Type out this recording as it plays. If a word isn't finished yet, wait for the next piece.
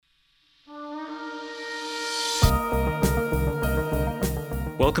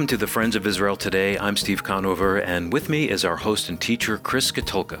Welcome to the Friends of Israel Today. I'm Steve Conover, and with me is our host and teacher, Chris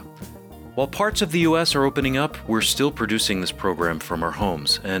Katulka. While parts of the U.S. are opening up, we're still producing this program from our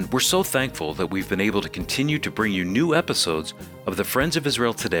homes, and we're so thankful that we've been able to continue to bring you new episodes of the Friends of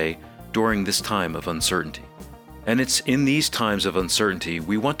Israel Today during this time of uncertainty. And it's in these times of uncertainty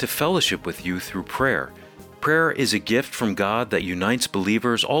we want to fellowship with you through prayer. Prayer is a gift from God that unites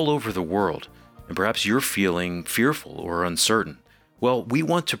believers all over the world, and perhaps you're feeling fearful or uncertain. Well, we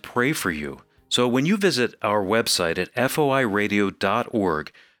want to pray for you. So when you visit our website at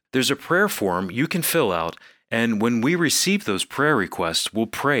foiradio.org, there's a prayer form you can fill out, and when we receive those prayer requests, we'll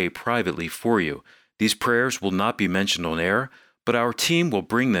pray privately for you. These prayers will not be mentioned on air, but our team will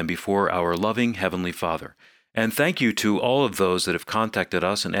bring them before our loving Heavenly Father. And thank you to all of those that have contacted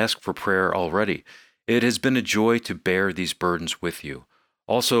us and asked for prayer already. It has been a joy to bear these burdens with you.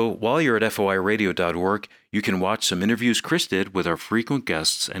 Also, while you're at foiradio.org, you can watch some interviews Chris did with our frequent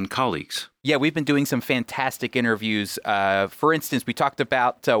guests and colleagues. Yeah, we've been doing some fantastic interviews. For instance, we talked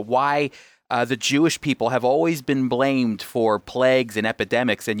about why the Jewish people have always been blamed for plagues and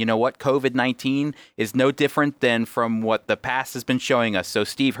epidemics. And you know what? COVID-19 is no different than from what the past has been showing us. So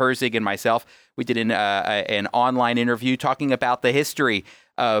Steve Herzig and myself, we did an online interview talking about the history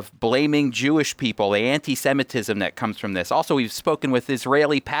of blaming Jewish people, the anti-Semitism that comes from this. Also, we've spoken with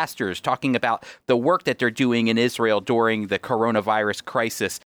Israeli pastors talking about the work that they're doing in Israel during the coronavirus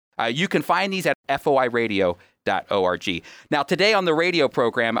crisis. You can find these at foiradio.org. Now, today on the radio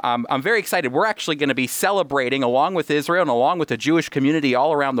program, I'm very excited. We're actually going to be celebrating, along with Israel and along with the Jewish community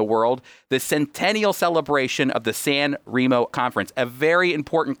all around the world, the centennial celebration of the San Remo Conference, a very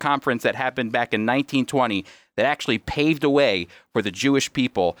important conference that happened back in 1920 that actually paved the way for the Jewish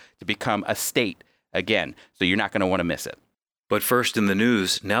people to become a state again. So you're not going to want to miss it. But first in the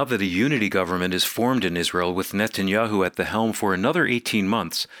news, now that a unity government is formed in Israel with Netanyahu at the helm for another 18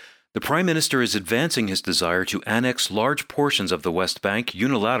 months, the Prime Minister is advancing his desire to annex large portions of the West Bank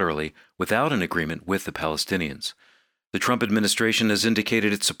unilaterally without an agreement with the Palestinians. The Trump administration has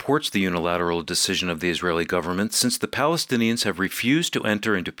indicated it supports the unilateral decision of the Israeli government since the Palestinians have refused to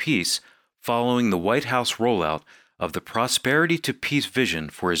enter into peace following the White House rollout of the Prosperity to Peace vision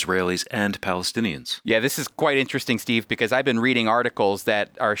for Israelis and Palestinians. Yeah, this is quite interesting, Steve, because I've been reading articles that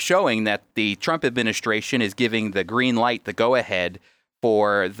are showing that the Trump administration is giving the green light, the go-ahead,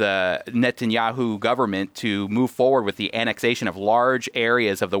 for the Netanyahu government to move forward with the annexation of large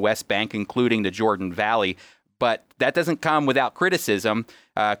areas of the West Bank, including the Jordan Valley. But that doesn't come without criticism.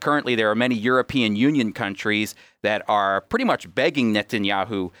 Currently, there are many European Union countries that are pretty much begging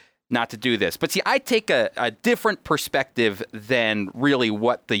Netanyahu not to do this. But see, I take a different perspective than really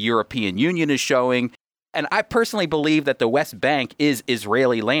what the European Union is showing. And I personally believe that the West Bank is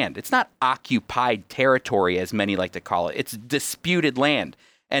Israeli land. It's not occupied territory, as many like to call it. It's disputed land.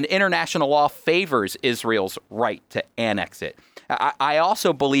 And international law favors Israel's right to annex it. I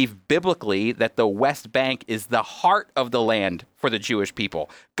also believe biblically that the West Bank is the heart of the land for the Jewish people.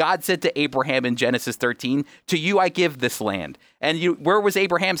 God said to Abraham in Genesis 13, "To you I give this land." And where was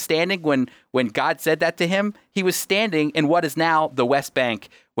Abraham standing when God said that to him? He was standing in what is now the West Bank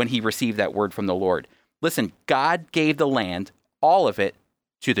when he received that word from the Lord. Listen, God gave the land, all of it,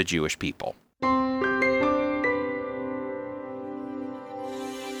 to the Jewish people.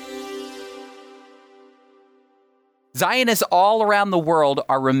 Zionists all around the world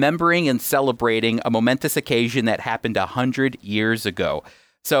are remembering and celebrating a momentous occasion that happened 100 years ago.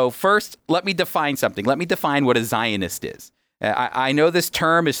 So first, let me define something. Let me define what a Zionist is. I know this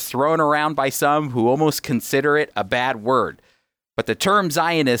term is thrown around by some who almost consider it a bad word. But the term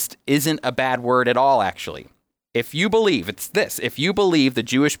Zionist isn't a bad word at all, actually. If you believe the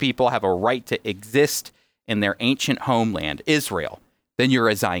Jewish people have a right to exist in their ancient homeland, Israel, then you're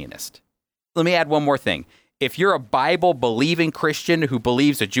a Zionist. Let me add one more thing. If you're a Bible-believing Christian who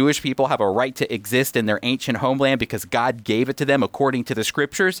believes the Jewish people have a right to exist in their ancient homeland because God gave it to them according to the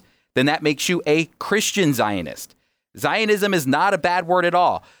scriptures, then that makes you a Christian Zionist. Zionism is not a bad word at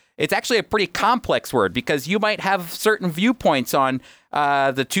all. It's actually a pretty complex word because you might have certain viewpoints on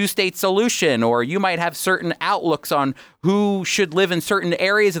the two-state solution, or you might have certain outlooks on who should live in certain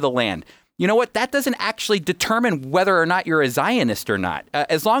areas of the land. You know what? That doesn't actually determine whether or not you're a Zionist or not.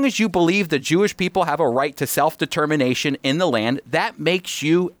 As long as you believe the Jewish people have a right to self-determination in the land, that makes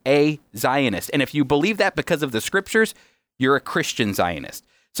you a Zionist. And if you believe that because of the scriptures, you're a Christian Zionist.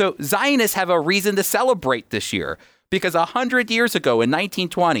 So Zionists have a reason to celebrate this year because 100 years ago in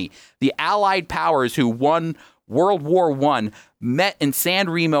 1920, the Allied powers who won World War I met in San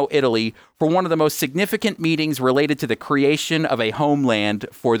Remo, Italy, for one of the most significant meetings related to the creation of a homeland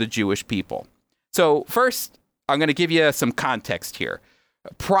for the Jewish people. So first, I'm going to give you some context here.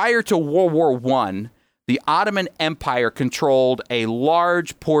 Prior to World War I, the Ottoman Empire controlled a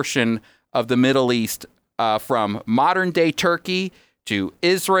large portion of the Middle East, from modern-day Turkey to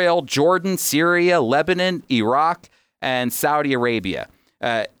Israel, Jordan, Syria, Lebanon, Iraq, and Saudi Arabia.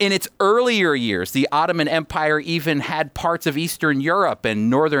 In its earlier years, the Ottoman Empire even had parts of Eastern Europe and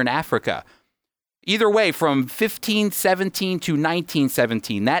Northern Africa. Either way, from 1517 to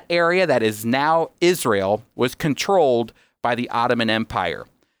 1917, that area that is now Israel was controlled by the Ottoman Empire.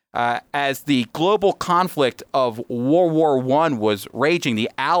 As the global conflict of World War I was raging, the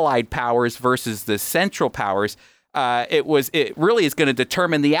Allied powers versus the Central powers, it really is going to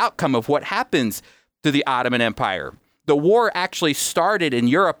determine the outcome of what happens to the Ottoman Empire. The war actually started in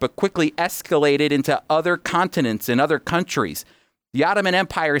Europe, but quickly escalated into other continents and other countries. The Ottoman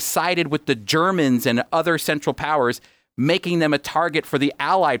Empire sided with the Germans and other Central powers, making them a target for the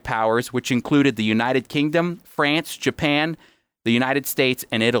Allied powers, which included the United Kingdom, France, Japan, the United States,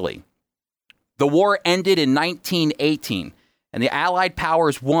 and Italy. The war ended in 1918, and the Allied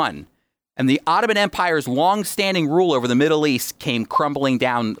powers won, and the Ottoman Empire's long-standing rule over the Middle East came crumbling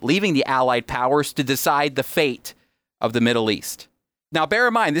down, leaving the Allied powers to decide the fate of the Middle East. Now, bear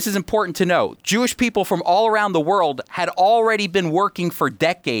in mind, this is important to know. Jewish people from all around the world had already been working for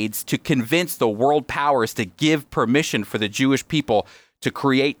decades to convince the world powers to give permission for the Jewish people to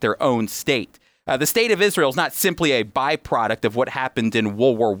create their own state. The state of Israel is not simply a byproduct of what happened in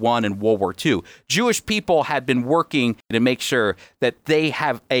World War I and World War II. Jewish people had been working to make sure that they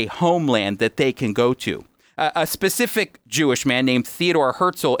have a homeland that they can go to. A specific Jewish man named Theodor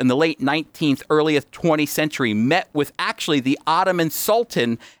Herzl in the late 19th, early 20th century met with actually the Ottoman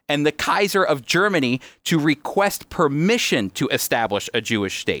Sultan and the Kaiser of Germany to request permission to establish a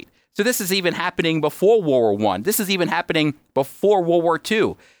Jewish state. So this is even happening before World War I. This is even happening before World War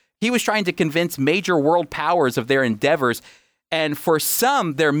II. He was trying to convince major world powers of their endeavors, and for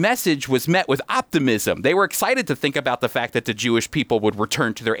some, their message was met with optimism. They were excited to think about the fact that the Jewish people would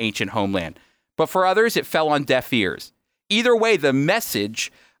return to their ancient homeland. But for others, it fell on deaf ears. Either way, the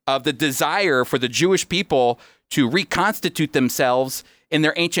message of the desire for the Jewish people to reconstitute themselves in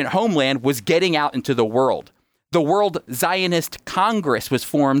their ancient homeland was getting out into the world. The World Zionist Congress was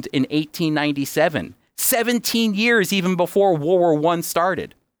formed in 1897, 17 years even before World War I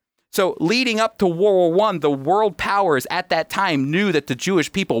started. So leading up to World War I, the world powers at that time knew that the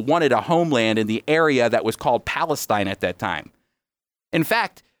Jewish people wanted a homeland in the area that was called Palestine at that time. In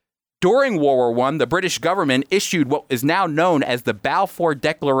fact, during World War I, the British government issued what is now known as the Balfour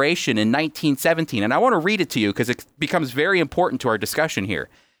Declaration in 1917. And I want to read it to you because it becomes very important to our discussion here.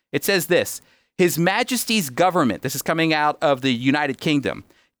 It says this: His Majesty's government, this is coming out of the United Kingdom,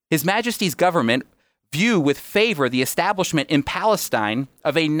 His Majesty's government view with favor the establishment in Palestine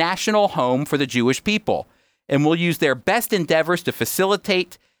of a national home for the Jewish people, and will use their best endeavors to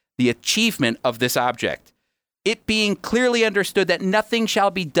facilitate the achievement of this object. It being clearly understood that nothing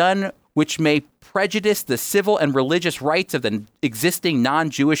shall be done which may prejudice the civil and religious rights of the existing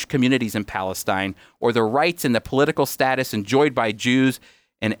non-Jewish communities in Palestine, or the rights and the political status enjoyed by Jews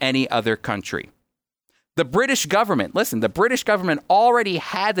in any other country. The British government, listen, the British government already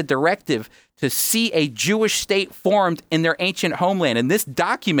had the directive to see a Jewish state formed in their ancient homeland. And this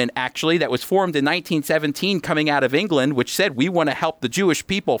document, actually, that was formed in 1917 coming out of England, which said we want to help the Jewish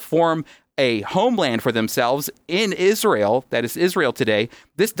people form a homeland for themselves in Israel, that is Israel today,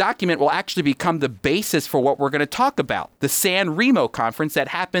 this document will actually become the basis for what we're going to talk about, the San Remo Conference that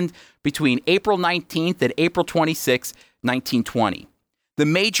happened between April 19th and April 26, 1920. The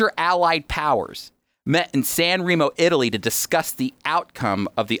major Allied powers met in San Remo, Italy, to discuss the outcome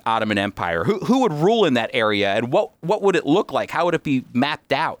of the Ottoman Empire. Who would rule in that area, and what would it look like? How would it be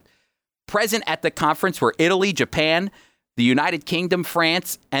mapped out? Present at the conference were Italy, Japan, the United Kingdom,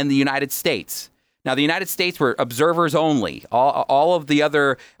 France, and the United States. Now, the United States were observers only. All of the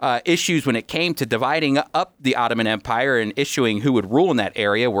other issues when it came to dividing up the Ottoman Empire and issuing who would rule in that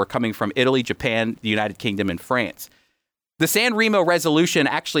area were coming from Italy, Japan, the United Kingdom, and France. The San Remo resolution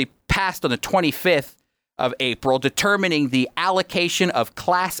actually passed on the 25th of April, determining the allocation of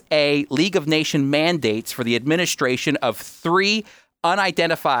Class A League of Nations mandates for the administration of 3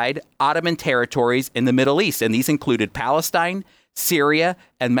 unidentified Ottoman territories in the Middle East. And these included Palestine, Syria,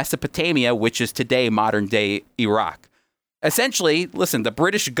 and Mesopotamia, which is today modern-day Iraq. Essentially, listen, the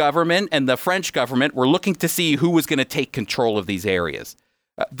British government and the French government were looking to see who was going to take control of these areas.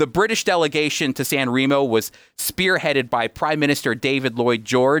 The British delegation to San Remo was spearheaded by Prime Minister David Lloyd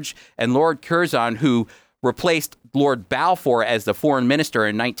George and Lord Curzon, who replaced Lord Balfour as the foreign minister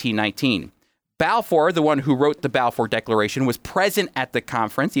in 1919. Balfour, the one who wrote the Balfour Declaration, was present at the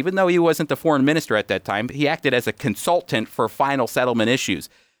conference, even though he wasn't the foreign minister at that time. He acted as a consultant for final settlement issues.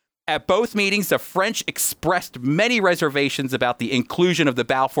 At both meetings, the French expressed many reservations about the inclusion of the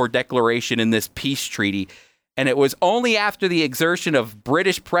Balfour Declaration in this peace treaty, and it was only after the exertion of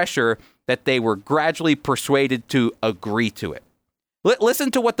British pressure that they were gradually persuaded to agree to it.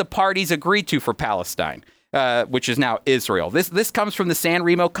 Listen to what the parties agreed to for Palestine, which is now Israel. This comes from the San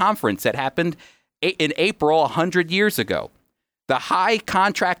Remo Conference that happened in April 100 years ago. The high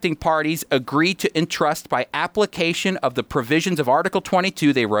contracting parties agreed to entrust by application of the provisions of Article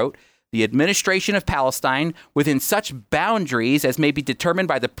 22, they wrote, the administration of Palestine within such boundaries as may be determined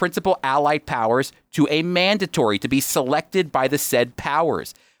by the principal allied powers to a mandatory to be selected by the said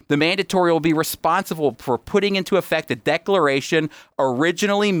powers. The mandatory will be responsible for putting into effect a declaration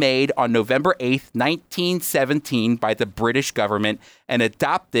originally made on November 8, 1917 by the British government and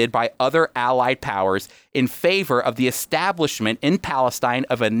adopted by other allied powers in favor of the establishment in Palestine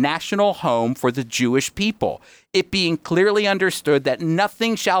of a national home for the Jewish people, it being clearly understood that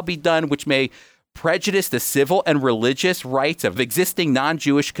nothing shall be done which may prejudice the civil and religious rights of existing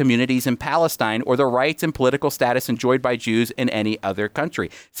non-Jewish communities in Palestine or the rights and political status enjoyed by Jews in any other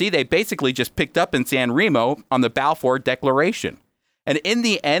country. See, they basically just picked up in San Remo on the Balfour Declaration. And in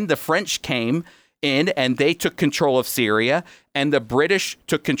the end, the French came in and they took control of Syria, and the British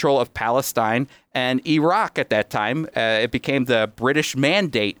took control of Palestine and Iraq at that time. It became the British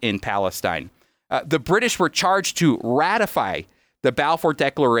Mandate in Palestine. The British were charged to ratify the Balfour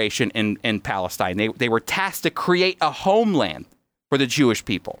Declaration in Palestine. They were tasked to create a homeland for the Jewish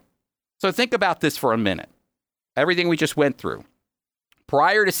people. So think about this for a minute. Everything we just went through.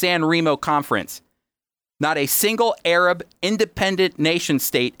 Prior to San Remo Conference, not a single Arab independent nation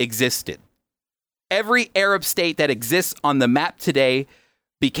state existed. Every Arab state that exists on the map today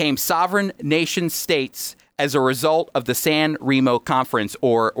became sovereign nation states as a result of the San Remo Conference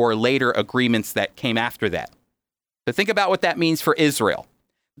or later agreements that came after that. So think about what that means for Israel.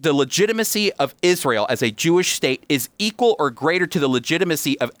 The legitimacy of Israel as a Jewish state is equal or greater to the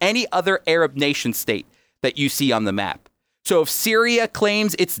legitimacy of any other Arab nation state that you see on the map. So if Syria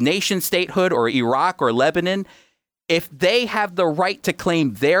claims its nation statehood, or Iraq or Lebanon, if they have the right to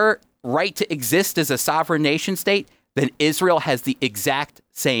claim their right to exist as a sovereign nation state, then Israel has the exact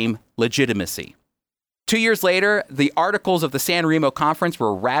same legitimacy. 2 years later, the Articles of the San Remo Conference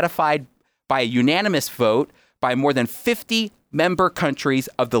were ratified by a unanimous vote by more than 50 member countries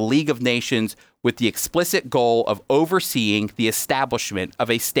of the League of Nations with the explicit goal of overseeing the establishment of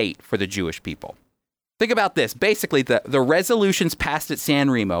a state for the Jewish people. Think about this. Basically, the resolutions passed at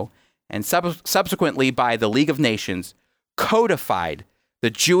San Remo and subsequently by the League of Nations codified the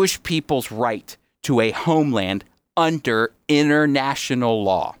Jewish people's right to a homeland under international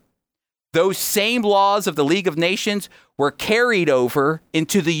law. Those same laws of the League of Nations were carried over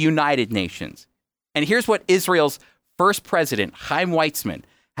into the United Nations. And here's what Israel's first president, Chaim Weizmann,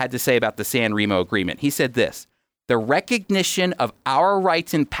 had to say about the San Remo Agreement. He said this: the recognition of our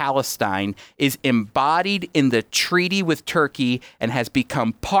rights in Palestine is embodied in the treaty with Turkey and has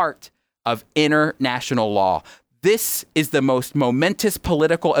become part of international law. This is the most momentous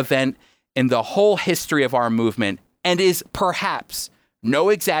political event in the whole history of our movement and is perhaps, no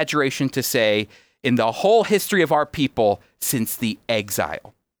exaggeration to say, in the whole history of our people since the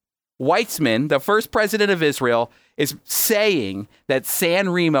exile. Weizmann, the first president of Israel, is saying that San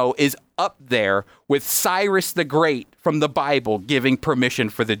Remo is up there with Cyrus the Great from the Bible giving permission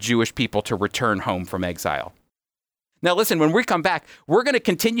for the Jewish people to return home from exile. Now listen, when we come back, we're going to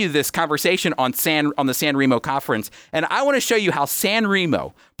continue this conversation on the San Remo Conference, and I want to show you how San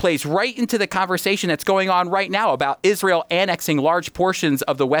Remo plays right into the conversation that's going on right now about Israel annexing large portions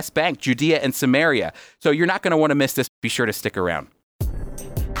of the West Bank, Judea and Samaria. So you're not going to want to miss this. Be sure to stick around.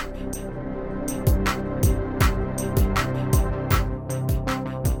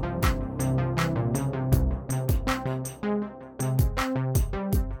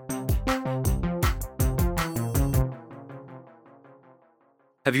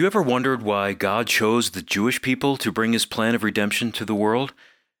 Have you ever wondered why God chose the Jewish people to bring his plan of redemption to the world?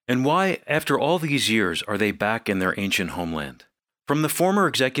 And why, after all these years, are they back in their ancient homeland? From the former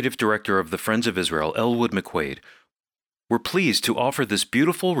executive director of the Friends of Israel, Elwood McQuaid, we're pleased to offer this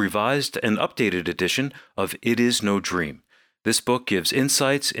beautiful, revised, and updated edition of It Is No Dream. This book gives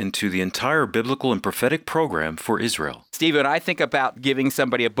insights into the entire biblical and prophetic program for Israel. Steve, when I think about giving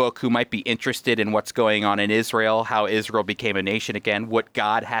somebody a book who might be interested in what's going on in Israel, how Israel became a nation again, what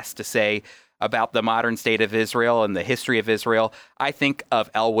God has to say about the modern state of Israel and the history of Israel, I think of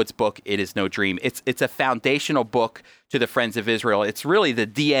Elwood's book, It Is No Dream. It's a foundational book to the Friends of Israel. It's really the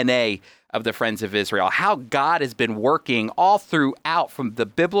DNA of the Friends of Israel, how God has been working all throughout from the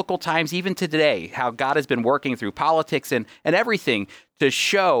biblical times, even to today, how God has been working through politics and everything to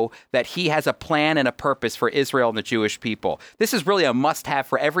show that he has a plan and a purpose for Israel and the Jewish people. This is really a must-have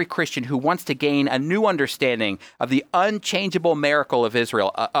for every Christian who wants to gain a new understanding of the unchangeable miracle of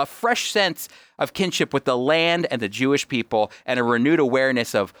Israel, a fresh sense of kinship with the land and the Jewish people, and a renewed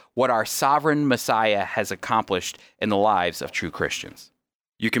awareness of what our sovereign Messiah has accomplished in the lives of true Christians.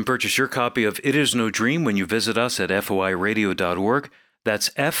 You can purchase your copy of It Is No Dream when you visit us at foiradio.org. That's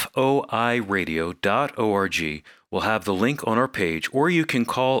foiradio.org. We'll have the link on our page, or you can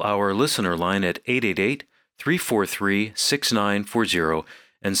call our listener line at 888-343-6940,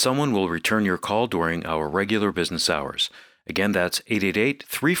 and someone will return your call during our regular business hours. Again, that's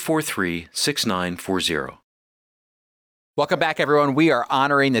 888-343-6940. Welcome back, everyone. We are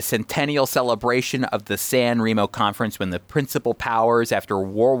honoring the centennial celebration of the San Remo Conference, when the principal powers after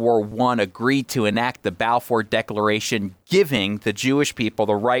World War I agreed to enact the Balfour Declaration, giving the Jewish people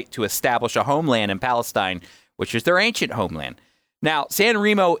the right to establish a homeland in Palestine, which is their ancient homeland. Now, San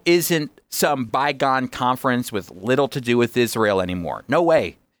Remo isn't some bygone conference with little to do with Israel anymore. No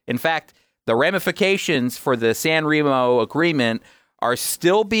way. In fact, the ramifications for the San Remo Agreement are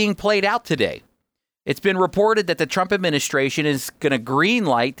still being played out today. It's been reported that the Trump administration is going to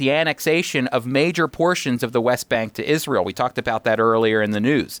greenlight the annexation of major portions of the West Bank to Israel. We talked about that earlier in the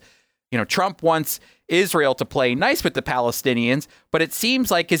news. Trump wants Israel to play nice with the Palestinians, but it seems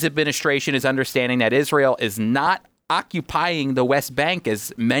like his administration is understanding that Israel is not occupying the West Bank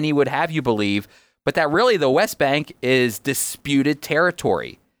as many would have you believe, but that really the West Bank is disputed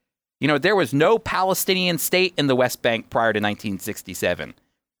territory. There was no Palestinian state in the West Bank prior to 1967.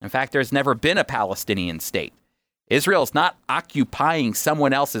 In fact, there's never been a Palestinian state. Israel's not occupying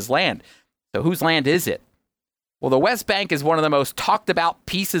someone else's land. So whose land is it? Well, the West Bank is one of the most talked about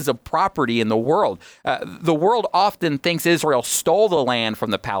pieces of property in the world. The world often thinks Israel stole the land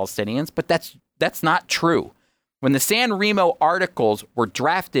from the Palestinians, but that's not true. When the San Remo Articles were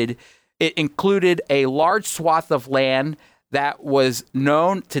drafted, it included a large swath of land that was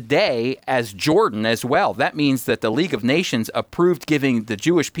known today as Jordan as well. That means that the League of Nations approved giving the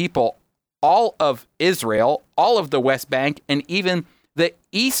Jewish people all of Israel, all of the West Bank, and even the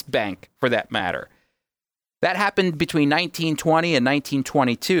East Bank for that matter. That happened between 1920 and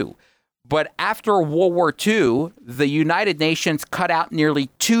 1922. But after World War II, the United Nations cut out nearly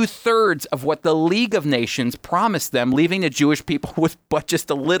 2/3 of what the League of Nations promised them, leaving the Jewish people with but just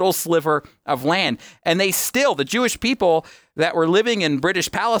a little sliver of land. And the Jewish people that were living in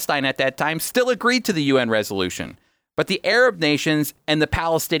British Palestine at that time still agreed to the UN resolution. But the Arab nations and the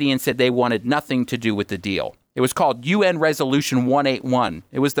Palestinians said they wanted nothing to do with the deal. It was called UN Resolution 181.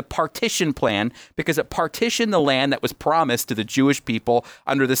 It was the partition plan because it partitioned the land that was promised to the Jewish people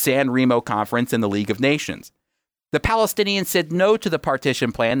under the San Remo Conference and the League of Nations. The Palestinians said no to the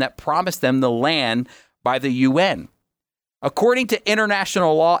partition plan that promised them the land by the UN. According to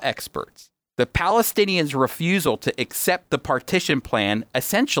international law experts, the Palestinians' refusal to accept the partition plan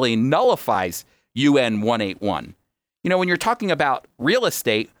essentially nullifies UN 181. When you're talking about real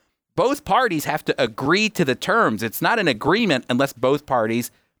estate, both parties have to agree to the terms. It's not an agreement unless both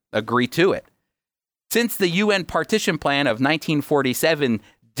parties agree to it. Since the UN partition plan of 1947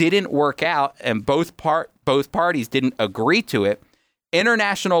 didn't work out and both parties didn't agree to it,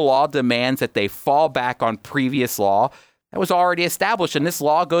 international law demands that they fall back on previous law that was already established. And this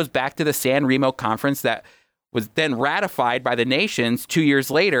law goes back to the San Remo Conference that was then ratified by the nations 2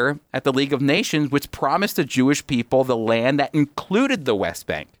 years later at the League of Nations, which promised the Jewish people the land that included the West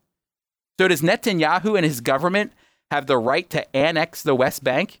Bank. So does Netanyahu and his government have the right to annex the West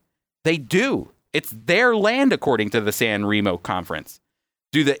Bank? They do. It's their land according to the San Remo Conference.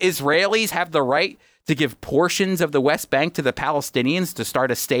 Do the Israelis have the right to give portions of the West Bank to the Palestinians to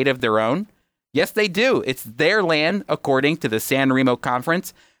start a state of their own? Yes, they do. It's their land according to the San Remo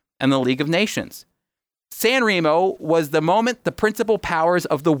Conference and the League of Nations. San Remo was the moment the principal powers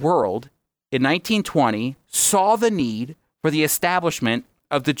of the world in 1920 saw the need for the establishment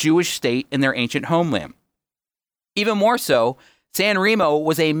of the Jewish state in their ancient homeland. Even more so, San Remo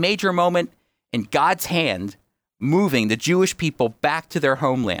was a major moment in God's hand moving the Jewish people back to their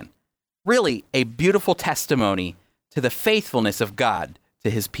homeland. Really a beautiful testimony to the faithfulness of God to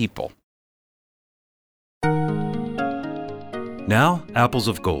his people. Now, Apples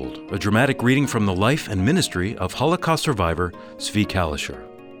of Gold, a dramatic reading from the life and ministry of Holocaust survivor Zvi Kalisher.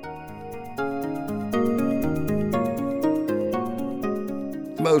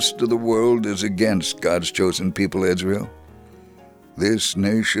 Most of the world is against God's chosen people, Israel. This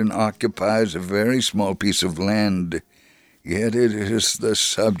nation occupies a very small piece of land Yet it is the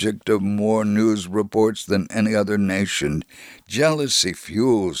subject of more news reports than any other nation. Jealousy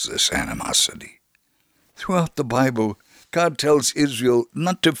fuels this animosity. Throughout the Bible, God tells Israel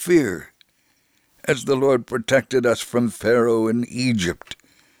not to fear. As the Lord protected us from Pharaoh in Egypt,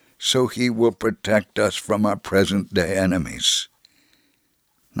 so he will protect us from our present-day enemies.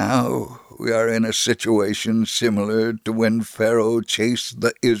 Now we are in a situation similar to when Pharaoh chased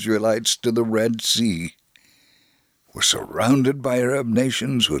the Israelites to the Red Sea. We're surrounded by Arab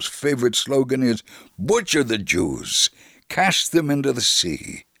nations whose favorite slogan is, "Butcher the Jews, cast them into the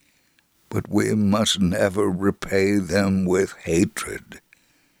sea." But we must never repay them with hatred.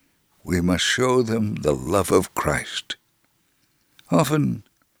 We must show them the love of Christ. Often,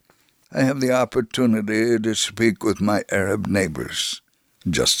 I have the opportunity to speak with my Arab neighbors.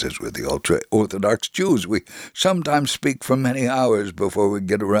 Just as with the ultra-Orthodox Jews, we sometimes speak for many hours before we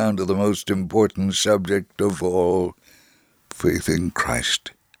get around to the most important subject of all, faith in Christ.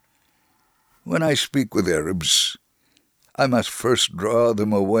 When I speak with Arabs, I must first draw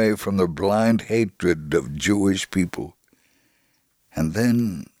them away from the blind hatred of Jewish people. And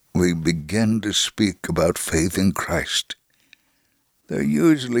then we begin to speak about faith in Christ. They're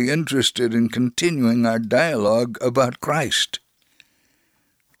usually interested in continuing our dialogue about Christ.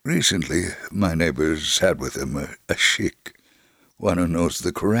 Recently, my neighbors had with them a sheikh, one who knows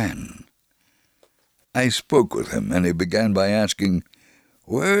the Quran. I spoke with him, and he began by asking,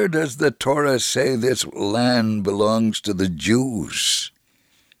 "Where does the Torah say this land belongs to the Jews?"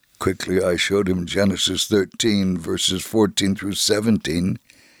 Quickly I showed him Genesis 13, verses 14 through 17,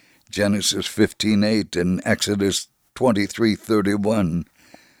 Genesis 15:8, and Exodus 23:31,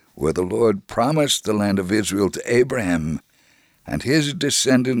 where the Lord promised the land of Israel to Abraham and his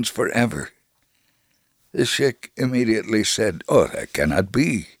descendants forever. The sheikh immediately said, "Oh, that cannot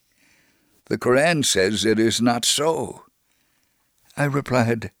be. The Quran says it is not so." I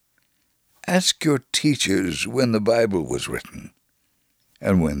replied, "Ask your teachers when the Bible was written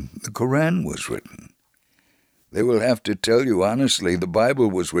and when the Quran was written. They will have to tell you honestly the Bible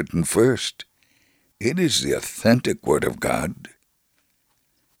was written first. It is the authentic Word of God."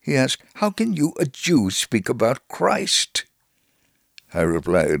 He asked, "How can you, a Jew, speak about Christ?" I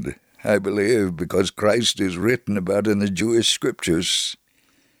replied, "I believe because Christ is written about in the Jewish scriptures.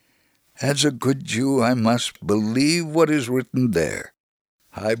 As a good Jew, I must believe what is written there.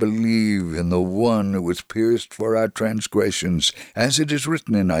 I believe in the one who was pierced for our transgressions, as it is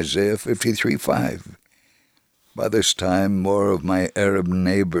written in Isaiah 53:5. By this time, more of my Arab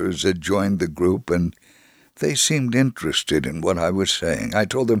neighbors had joined the group, and they seemed interested in what I was saying. I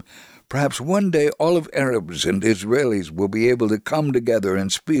told them, perhaps one day all of Arabs and Israelis will be able to come together and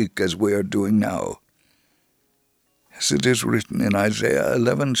speak as we are doing now. As it is written in Isaiah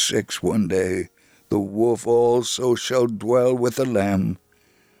 11:6, one day, "The wolf also shall dwell with the lamb.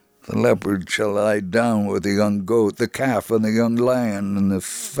 The leopard shall lie down with the young goat, the calf and the young lion, and the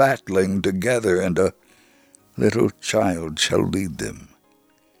fatling together, and a little child shall lead them."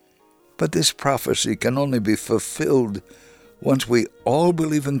 But this prophecy can only be fulfilled once we all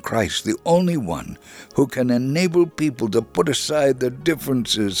believe in Christ, the only one who can enable people to put aside their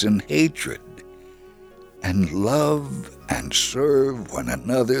differences and hatred and love and serve one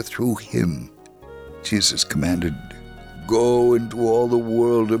another through him. Jesus commanded, "Go into all the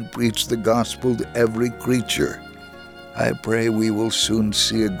world and preach the gospel to every creature." I pray we will soon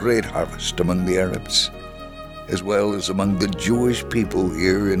see a great harvest among the Arabs, as well as among the Jewish people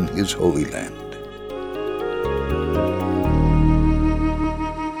here in his Holy Land.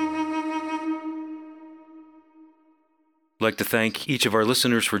 I'd like to thank each of our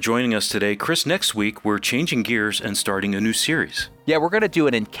listeners for joining us today. Chris, next week we're changing gears and starting a new series. Yeah, we're going to do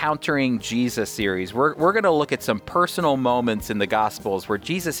an Encountering Jesus series. We're going to look at some personal moments in the Gospels where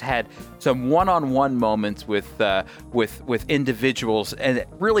Jesus had some one-on-one moments with individuals, and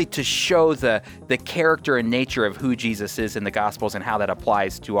really to show the character and nature of who Jesus is in the Gospels and how that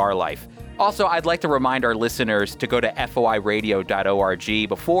applies to our life. Also, I'd like to remind our listeners to go to foiradio.org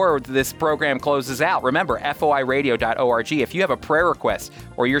before this program closes out. Remember, foiradio.org. If you have a prayer request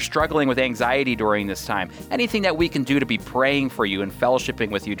or you're struggling with anxiety during this time, anything that we can do to be praying for you and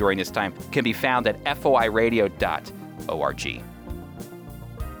fellowshipping with you during this time can be found at foiradio.org.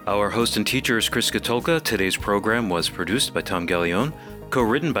 Our host and teacher is Chris Katulka. Today's program was produced by Tom Gallione,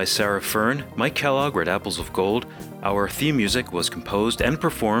 co-written by Sarah Fern, Mike Kellogg read Apples of Gold. Our theme music was composed and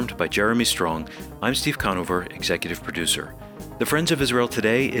performed by Jeremy Strong. I'm Steve Conover, executive producer. The Friends of Israel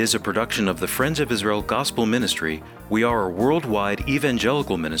Today is a production of the Friends of Israel Gospel Ministry. We are a worldwide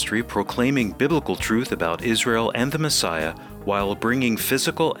evangelical ministry proclaiming biblical truth about Israel and the Messiah while bringing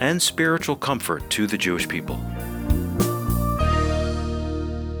physical and spiritual comfort to the Jewish people.